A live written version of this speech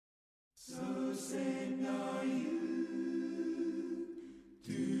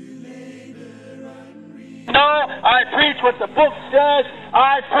I preach what the book says.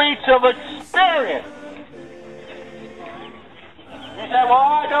 I preach of experience. You say, well,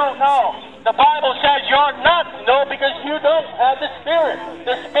 I don't know. The Bible says you're not to know because you don't have the Spirit.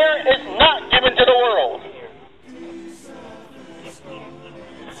 The Spirit is not given to the world.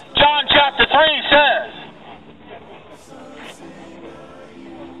 John chapter 3 says,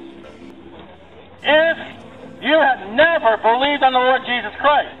 if you have never believed on the Lord Jesus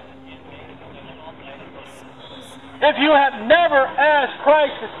Christ, if you have never asked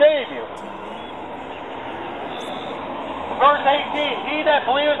Christ to save you, verse 18, he that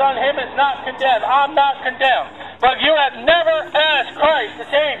believeth on him is not condemned. I'm not condemned. But you have never asked Christ to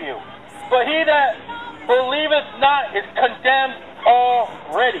save you. But he that believeth not is condemned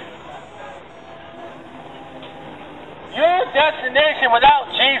already. Your destination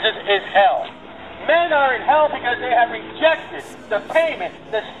without Jesus is hell. Men are in hell because they have rejected the payment,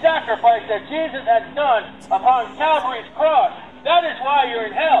 the sacrifice that Jesus has done upon Calvary's cross. That is why you're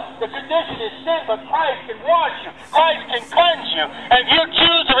in hell. The condition is sin, but Christ can wash you. Christ can cleanse you. And if you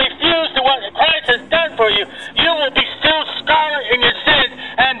choose to refuse to what Christ has done for you, you will be still scarlet in your sins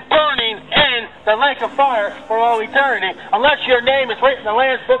and burning in the lake of fire for all eternity, unless your name is written in the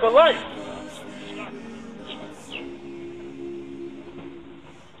Lamb's Book of Life.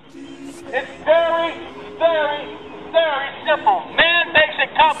 It's very, very, very simple. Man makes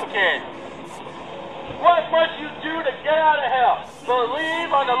it complicated. What must you do to get out of hell?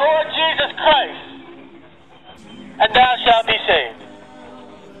 Believe on the Lord Jesus Christ, and thou shalt be saved.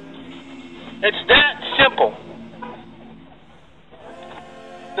 It's that simple.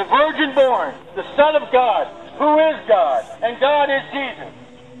 The virgin born, the Son of God, who is God, and God is Jesus,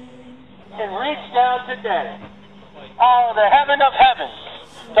 can reach down today out of the heaven of heavens,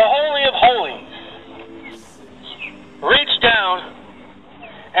 the Holy of Holies, reach down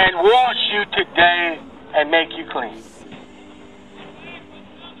and wash you today and make you clean.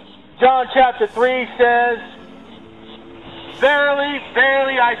 John chapter 3 says, verily,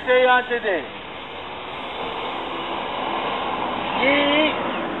 verily, I say unto thee, ye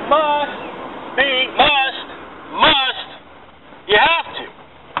must, you have to.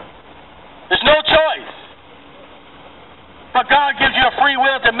 There's no choice. But God gives you a free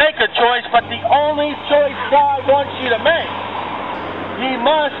will to make a choice, but the only choice God wants you to make, ye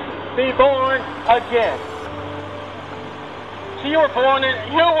must be born again. So you were born in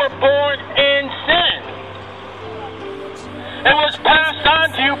sin. It was passed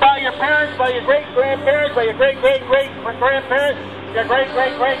on to you by your parents, by your great-grandparents, by your great-great-great-grandparents, your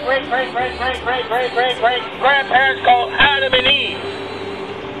great-great-great-great-great-great-great-great-great-grandparents called Adam and Eve.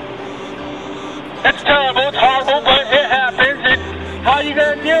 It's terrible, it's horrible, but it happens, and how are you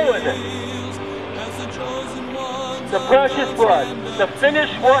going to deal with it? The precious blood, the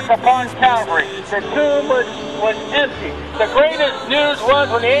finished work upon Calvary. The tomb was empty. The greatest news was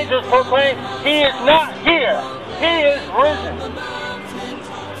when the angels proclaimed, He is not here. He is risen.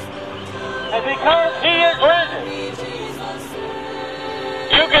 And because He is risen,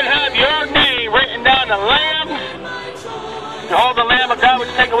 you can have your name written down the Lamb's. Behold the Lamb of God which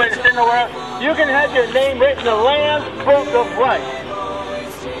take away the sin of the world. You can have your name written in the Lamb's Book of Life.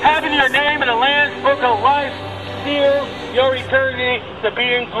 Having your name in the Lamb's Book of Life seals your eternity to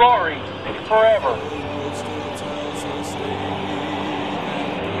be in glory forever.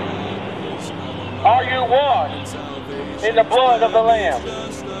 Are you washed in the blood of the Lamb?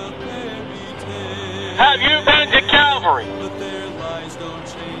 Have you been to Calvary?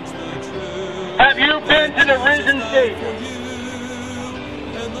 Have you been to the risen Savior?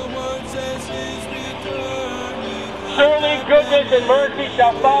 Surely goodness and mercy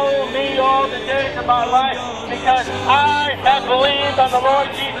shall follow me all the days of my life, because I have believed on the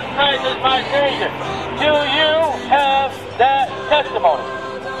Lord Jesus Christ as my Savior. Do you have that testimony?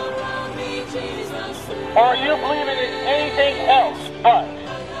 Or are you believing in anything else but?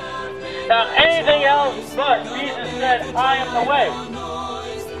 Now, anything else but, Jesus said, I am the way.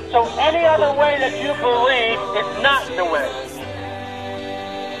 So any other way that you believe is not the way.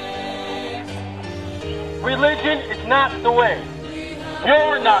 Religion is not the way.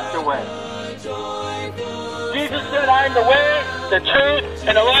 You're not the way. Jesus said, I am the way, the truth,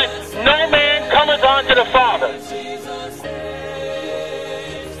 and the life. No man cometh unto the Father.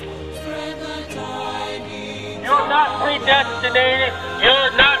 You're not predestinated.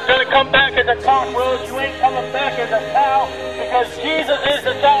 You're not going to come back as a cockroach. You ain't coming back as a cow, because Jesus is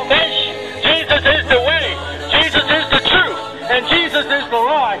the salvation. Jesus is the way. Jesus is the truth. And Jesus is the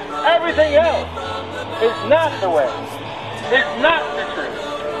life. Everything else is not the way. It's not the truth.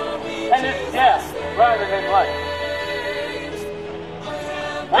 And it's death rather than life.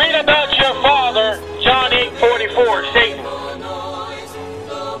 Read about your father John 8:44, Satan.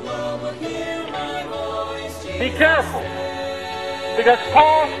 Be careful. Because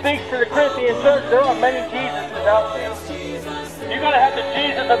Paul speaks to the Corinthian church, there are many Jesuses out there. You're going to have the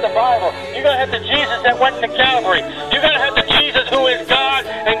Jesus of the Bible. You're going to have the Jesus that went to Calvary. You're going to have the Jesus who is God,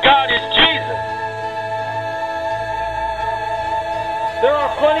 and God is Jesus. There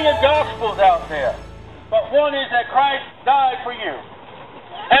are plenty of gospels out there, but one is that Christ died for you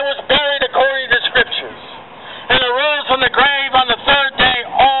and was buried according to the Scriptures and arose from the grave on the third day,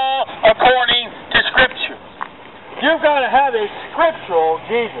 all according to Scripture. You've got to have a scriptural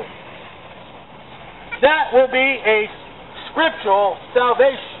Jesus. That will be a scriptural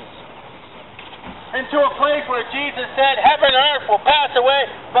salvation. Into a place where Jesus said, heaven and earth will pass away,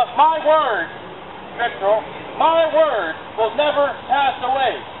 but my word, scriptural, my word will never pass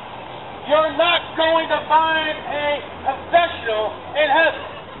away. You're not going to find a confessional in heaven.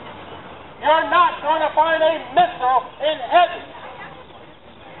 You're not going to find a missal in heaven.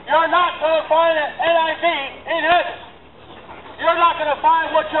 You're not going to find an NIV in heaven. You're not going to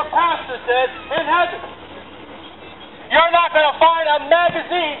find what your pastor said in heaven. You're not going to find a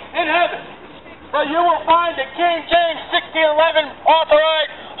magazine in heaven. But you will find the King James 1611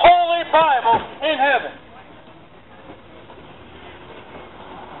 authorized Holy Bible in heaven.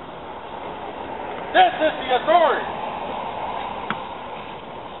 This is the authority.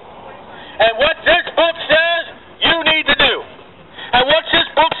 And what this book says, you need to do. And what's this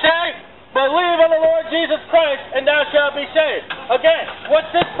book say? Believe on the Lord Jesus Christ, and thou shalt be saved. Again,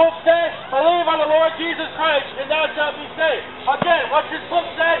 what's this book say? Believe on the Lord Jesus Christ, and thou shalt be saved. Again, what's this book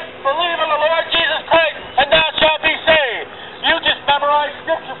say? Believe on the Lord Jesus Christ, and thou shalt be saved. You just memorized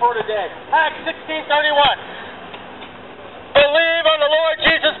scripture for today. Acts 16:31. Believe on the Lord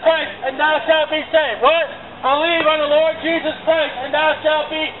Jesus Christ, and thou shalt be saved. What? Believe on the Lord Jesus Christ, and thou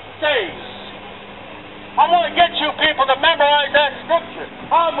shalt be saved. I want to get you people to memorize that scripture.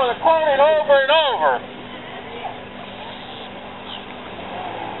 I'm going to quote it over and over.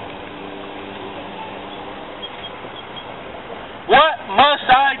 What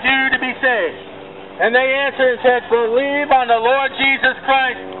must I do to be saved? And they answered and said, believe on the Lord Jesus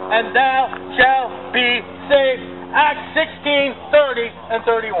Christ, and thou shalt be saved. Acts 16:30 and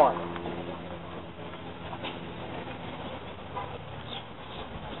 31.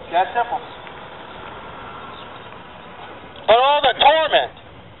 That's simple. But all the torment,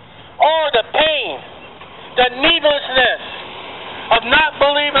 all the pain, the needlessness of not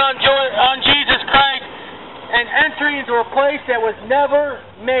believing on Jesus Christ and entering into a place that was never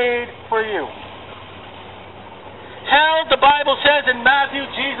made for you. Hell, the Bible says in Matthew,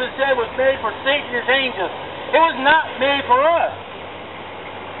 Jesus said, was made for Satan and his angels. It was not made for us.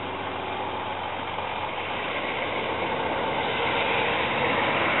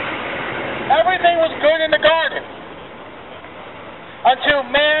 Everything was good in the garden until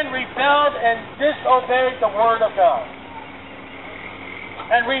man rebelled and disobeyed the Word of God.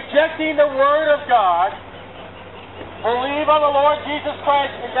 And rejecting the Word of God, believe on the Lord Jesus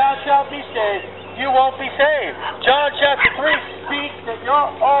Christ and thou shalt be saved, you won't be saved. John chapter 3 speaks that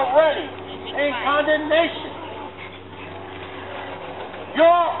you're already in condemnation.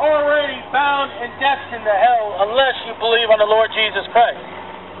 You're already bound and destined to hell unless you believe on the Lord Jesus Christ.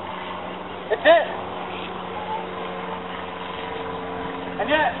 It's it. And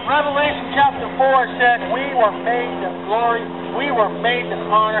yet, Revelation chapter 4 said, we were made to glory, we were made to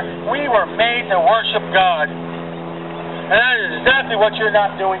honor, we were made to worship God. And that is exactly what you're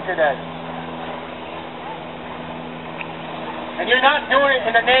not doing today. And you're not doing it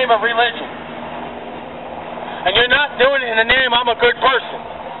in the name of religion. And you're not doing it in the name, I'm a good person.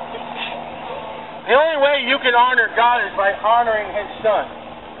 The only way you can honor God is by honoring His Son.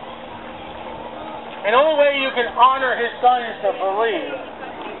 And the only way you can honor His Son is to believe.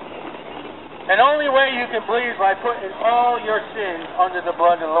 And the only way you can believe is by putting all your sins under the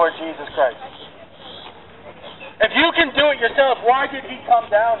blood of the Lord Jesus Christ. If you can do it yourself, why did He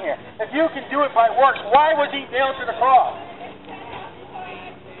come down here? If you can do it by works, why was He nailed to the cross?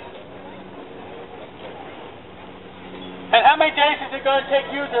 And how many days is it going to take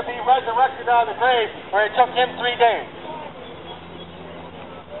you to be resurrected out of the grave where it took Him 3 days?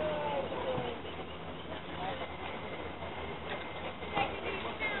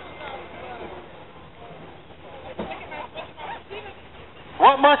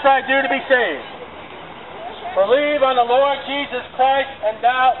 What must I do to be saved? Believe on the Lord Jesus Christ, and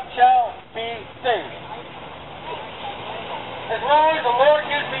thou shalt be saved. As long as the Lord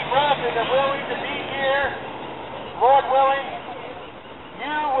gives me breath and the willing to be here, Lord willing,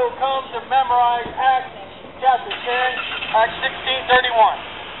 you will come to memorize Acts chapter 10, Acts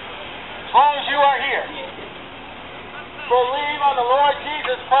 16:31. as long as you are here. Believe on the Lord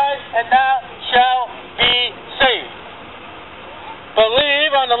Jesus Christ, and thou shalt be saved.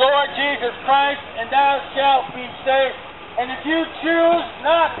 Believe on the Lord Jesus Christ, and thou shalt be saved. And if you choose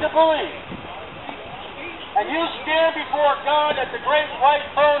not to believe, and you stand before God at the great white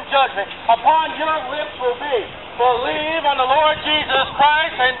throne judgment, upon your lips will be, believe on the Lord Jesus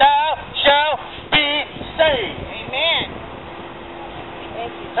Christ, and thou shalt be saved. Amen.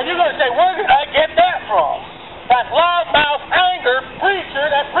 And you're going to say, where did I get that from? That loudmouth anger preacher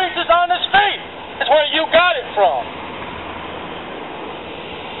that preaches on the street. That's where you got it from.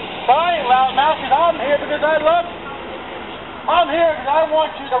 But I ain't loudmouth because I'm here because I love you. I'm here because I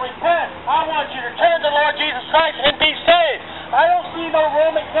want you to repent. I want you to turn to the Lord Jesus Christ and be saved. I don't see no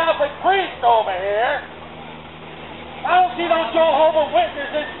Roman Catholic priest over here. I don't see no Jehovah's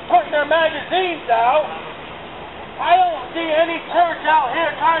Witnesses putting their magazines out. I don't see any church out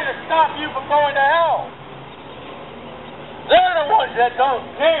here trying to stop you from going to hell. They're the ones that don't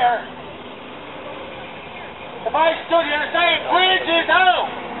care. If I stood here saying, bridge is out,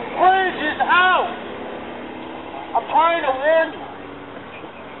 bridge is out, I'm trying to warn you.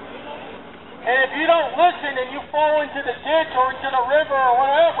 And if you don't listen and you fall into the ditch or into the river or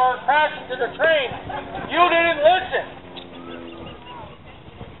whatever, or crash into the train, you didn't listen.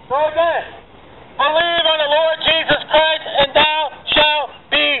 So again, believe on the Lord Jesus Christ, and thou shalt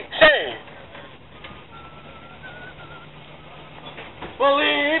be saved.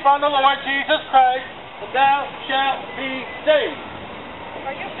 Believe on the Lord Jesus Christ, and thou shalt be saved.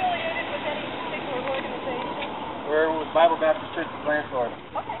 Are you affiliated with any particular organization? We're with Bible Baptist Church of Florida.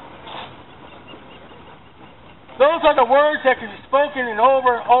 Okay. Those are the words that can be spoken in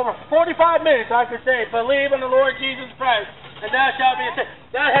over 45 minutes. I could say, believe in the Lord Jesus Christ, and thou shalt be saved.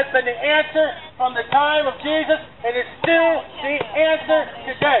 That has been the answer from the time of Jesus, and it's still the answer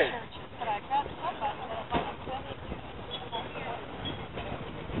today.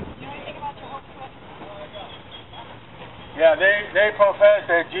 Yeah, they profess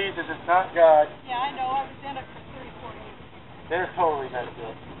that Jesus is not God. Yeah, I know. I was in it for 34 years. They're totally messed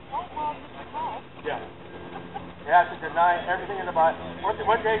up. Oh, well, because. Yeah. They have to deny everything in the Bible.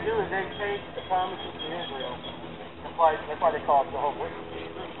 What they do is they change the promises to Israel. That's why they call it Jehovah's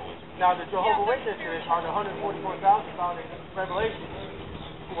Witnesses. Now, the Jehovah's Witnesses are the 144,000 found in Revelation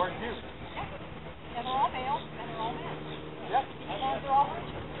who weren't Jews. Yeah, they're all male and they're all men. Yep. And they're all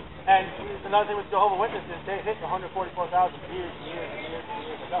Christians. And another thing with Jehovah's Witnesses, they hit the 144,000 years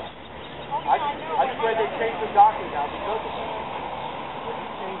ago. I just read they changed the doctrine now because of that. They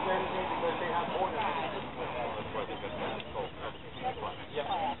changed everything because they have more than that. Yeah.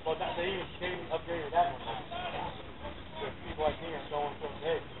 Well, they even upgraded that one. People like me are going from,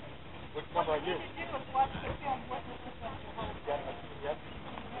 hey, which one are you?